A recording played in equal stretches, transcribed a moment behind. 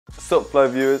Sup Flow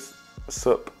viewers,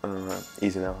 sup,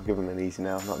 easy now, I'll give them an easy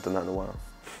now, I've not done that in a while.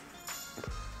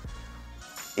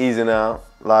 Easy now,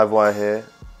 Livewire here,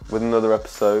 with another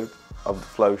episode of the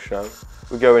Flow Show.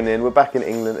 We're going in, we're back in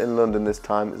England, in London this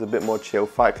time, it's a bit more chill.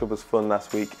 Fight Club was fun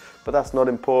last week, but that's not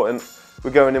important.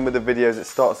 We're going in with the videos, it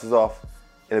starts us off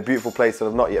in a beautiful place that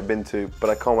I've not yet been to, but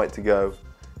I can't wait to go.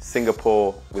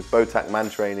 Singapore, with Botak man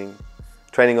training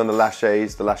on the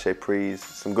laches, the lache prise,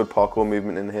 some good parkour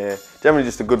movement in here. Generally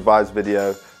just a good vibes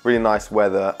video, really nice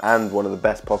weather, and one of the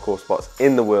best parkour spots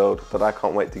in the world that I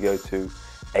can't wait to go to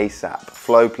ASAP.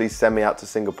 Flo, please send me out to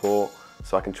Singapore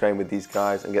so I can train with these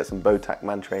guys and get some Botak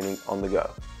man training on the go.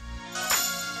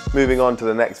 Moving on to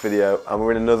the next video, and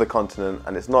we're in another continent,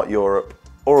 and it's not Europe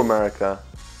or America,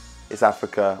 it's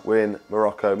Africa. We're in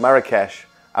Morocco, Marrakesh,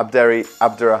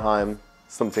 Abderrahim,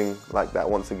 something like that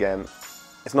once again.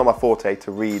 It's not my forte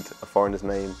to read a foreigner's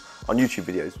name on YouTube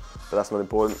videos, but that's not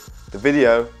important. The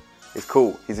video is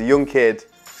cool. He's a young kid.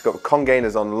 He's got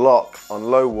congainers on lock, on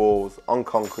low walls, on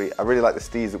concrete. I really like the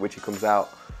steez at which he comes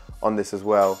out on this as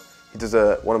well. He does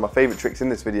one of my favorite tricks in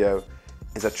this video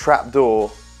is a trapdoor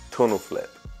tunnel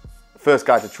flip. First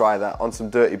guy to try that on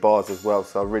some dirty bars as well,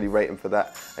 so I really rate him for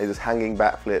that. And he does hanging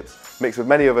back flips, mixed with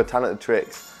many other talented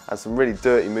tricks and some really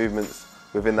dirty movements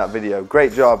within that video.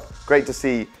 Great job, great to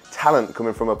see talent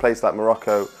coming from a place like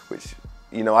Morocco, which,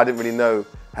 you know, I didn't really know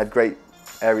had great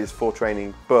areas for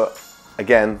training. But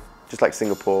again, just like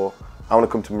Singapore, I want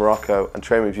to come to Morocco and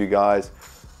train with you guys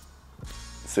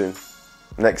soon.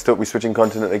 Next up, we're switching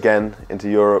continent again into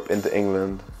Europe, into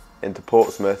England, into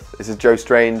Portsmouth. This is Joe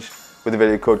Strange with a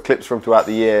video called Clips from Throughout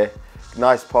the Year.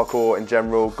 Nice parkour in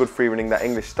general, good free running, that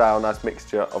English style, nice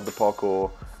mixture of the parkour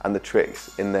and the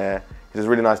tricks in there. He does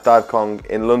really nice dive Kong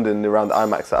in London around the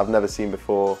IMAX that I've never seen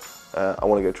before. I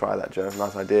want to go try that, Joe.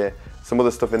 Nice idea. Some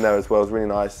other stuff in there as well is really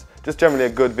nice. Just generally a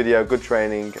good video, good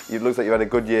training. It looks like you've had a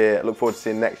good year. I look forward to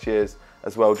seeing next year's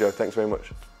as well, Joe. Thanks very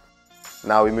much.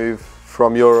 Now we move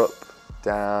from Europe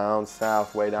down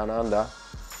south, way down under,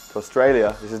 to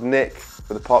Australia. This is Nick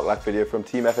with a Park Life video from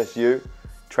Team FSU.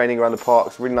 Training around the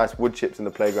parks, really nice wood chips in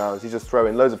the playgrounds. He's just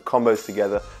throwing loads of combos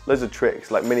together, loads of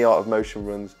tricks, like mini art of motion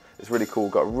runs. It's really cool,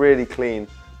 got a really clean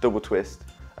double twist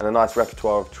and a nice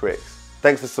repertoire of tricks.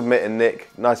 Thanks for submitting,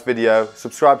 Nick. Nice video.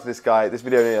 Subscribe to this guy. This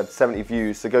video only had 70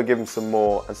 views, so go give him some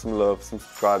more and some love, some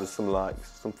subscribers, some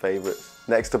likes, some favorites.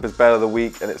 Next up is Bell of the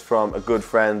Week, and it's from a good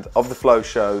friend of the Flow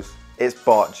shows. It's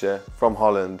Bartje from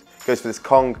Holland. Goes for this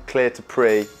Kong clear to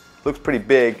pre. Looks pretty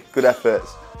big, good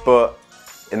efforts, but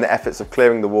in the efforts of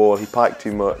clearing the wall, he piked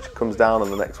too much, comes down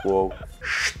on the next wall,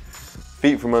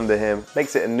 feet from under him,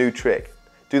 makes it a new trick.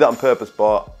 Do that on purpose,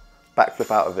 Bart.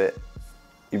 Backflip out of it.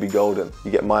 You'd be golden.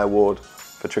 You get my award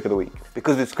for Trick of the Week.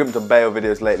 Because we've scrimped on bail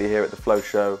videos lately here at the Flow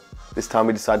Show, this time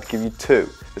we decided to give you two.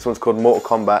 This one's called Mortal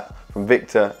Kombat from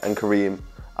Victor and Kareem.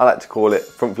 I like to call it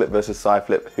front flip versus side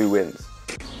flip, who wins?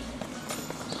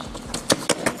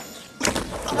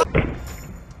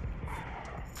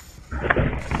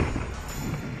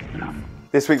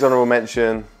 This week's honourable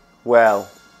mention, well,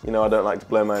 you know I don't like to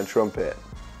blow my own trumpet,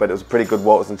 but it was a pretty good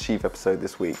Walters and Shieff episode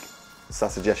this week, so I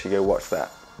suggest you go watch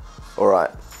that. Alright,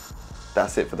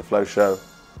 that's it for the Flow Show.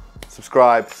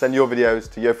 Subscribe, send your videos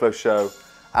to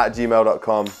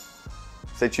yoflowshow@gmail.com.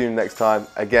 Stay tuned next time.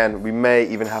 Again, we may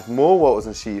even have more Walters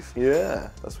and Shieff. Yeah,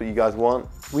 that's what you guys want.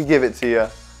 We give it to you,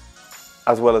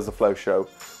 as well as the Flow Show,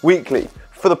 weekly,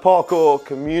 for the parkour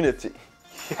community.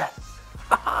 Yes.